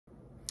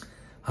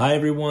Hi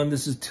everyone,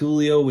 this is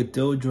Tullio with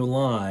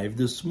dojolive.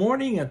 This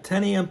morning at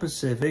 10 a.m.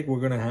 Pacific, we're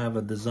going to have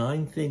a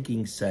design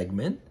thinking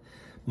segment.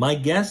 My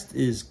guest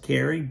is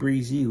Cary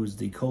Breese, who's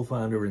the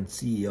co-founder and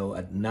CEO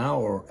at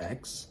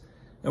NowRx.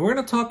 And we're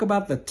going to talk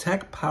about the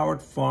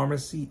tech-powered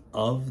pharmacy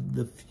of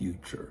the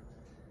future.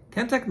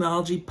 Can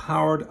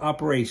technology-powered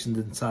operations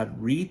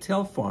inside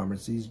retail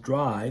pharmacies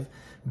drive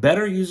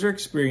better user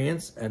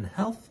experience and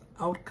health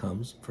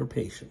outcomes for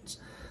patients?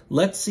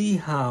 Let's see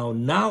how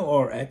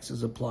NowRx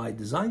has applied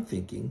design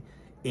thinking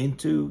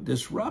into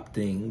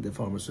disrupting the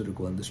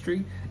pharmaceutical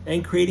industry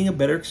and creating a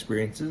better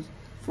experiences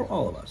for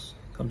all of us.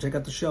 Come check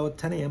out the show at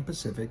 10 a.m.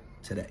 Pacific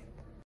today.